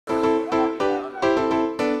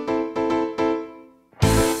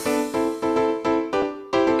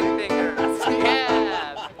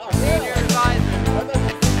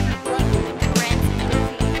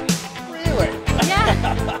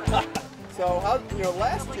how,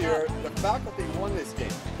 last year the faculty won this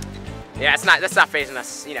game. Yeah, that's not phasing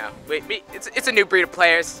us. It's a new breed of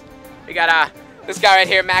players. We got this guy right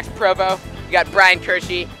here, Max Provo. We got Brian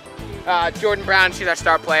Kershey, Jordan Brown. She's our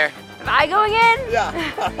star player. Am I going in? Yeah.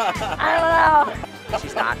 I don't know.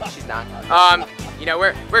 She's not.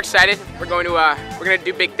 We're excited. We're gonna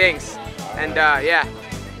do big things, and yeah,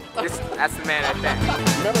 that's the man right there.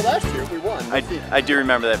 Remember last year we won. I do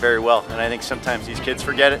remember that very well, and I think sometimes these kids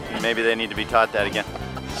forget it, and maybe they need to be taught that again.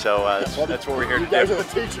 So that's what we're here to do. You guys are the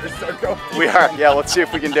teachers, so go. We are. Yeah, let's see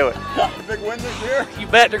if we can do it. Big win this year. You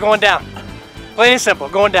bet they're going down. Plain and simple,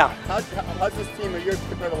 going down. How's this team of yours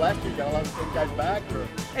compared to last year? You got a lot of the same guys back? Or?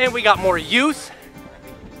 And we got more youth.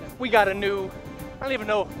 We got a new, I don't even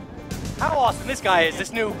know how awesome this guy is,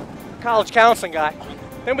 this new college counseling guy.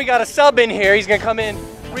 Then we got a sub in here. He's going to come in.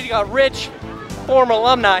 We got Rich, former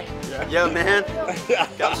alumni. Yeah, man.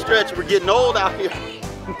 Got to stretch. We're getting old out here.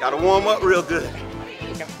 Got to warm up real good.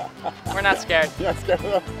 We're not scared. Yeah,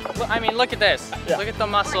 scared. I mean, look at this. Yeah. Look at the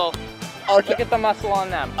muscle. Okay. Look at the muscle on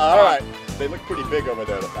them. All right. They look pretty big over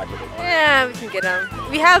there, the faculty. Yeah, we can get them.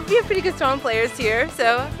 We have pretty good strong players here,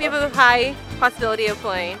 so we have a high possibility of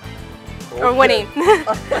playing. Okay. Or winning.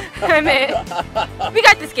 I mean, we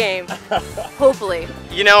got this game, hopefully.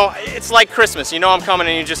 It's like Christmas. I'm coming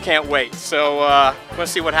and you just can't wait. So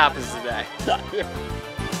let's see what happens today.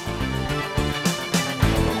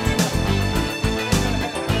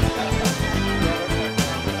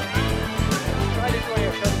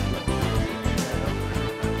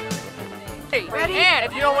 Ready? And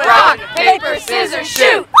if you don't win, rock, paper, scissors,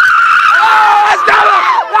 shoot! Let's go!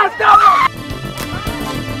 Let's go!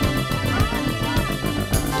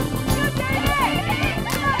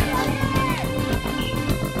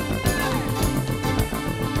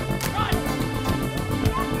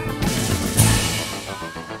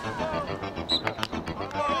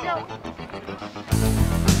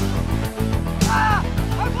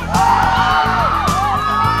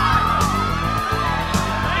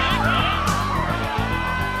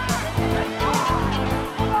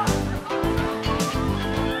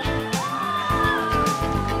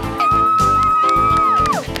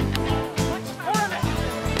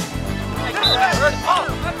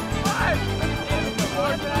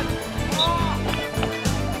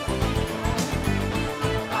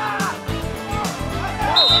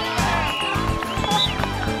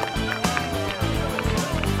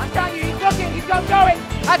 Going!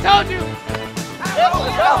 I told you!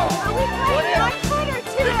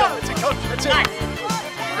 It's a coach. That's it.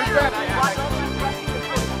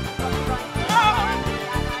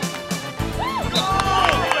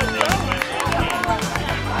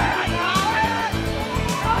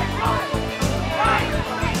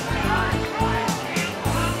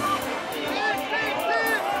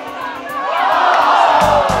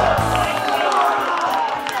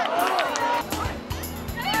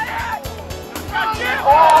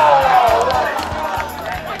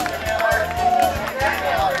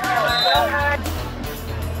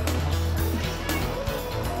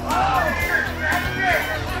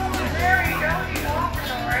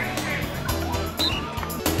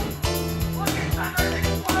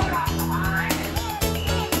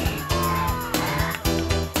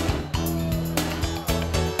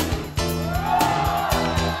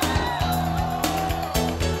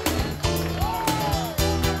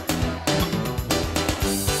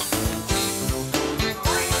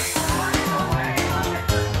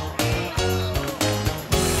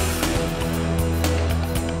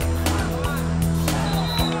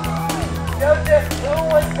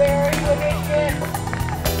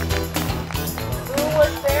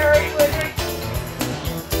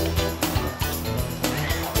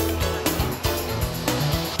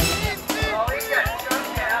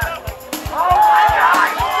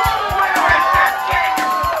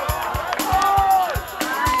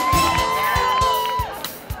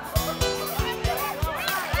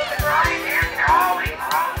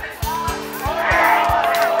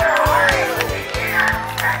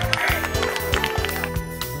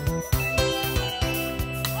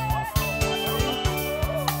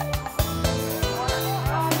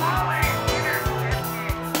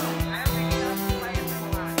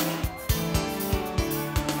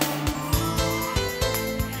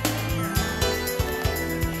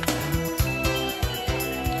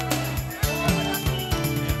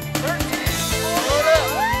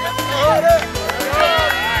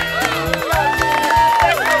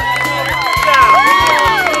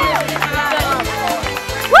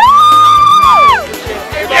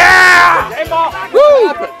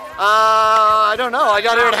 I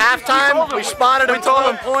got here at halftime. We spotted him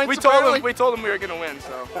 12 points. We told him we were gonna win.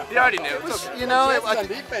 So He already knew. It's okay. You know, On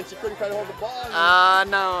defense, you couldn't try to hold the ball.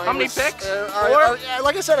 no. How many picks?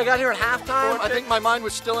 Like I said, I got here at halftime. I think my mind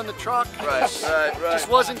was still in the truck. Right. Just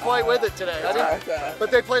wasn't quite with it today. I didn't, but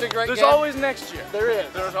they played a great there's game. always next year. There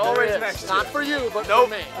is. There's always There is. next year. Not for you, but Nope.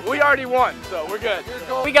 for me. We already won, so we're good.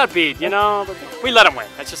 We got beat, you know. But we let them win.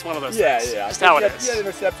 That's just one of those things. Yeah. Just how it You is. had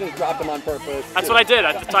interceptions, dropped them on purpose. That's what I did.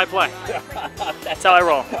 That's how I play. That's how I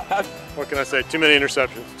roll. What can I say? Too many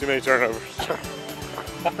interceptions, too many turnovers.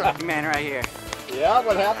 Man right here. Yeah,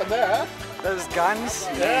 what happened there, huh? Those guns?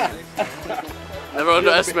 Yeah. Never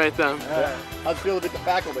underestimate them. How's it feel to beat the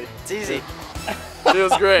faculty? It's easy.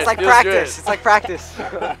 Feels great. It's like Feels practice. great. It's like practice.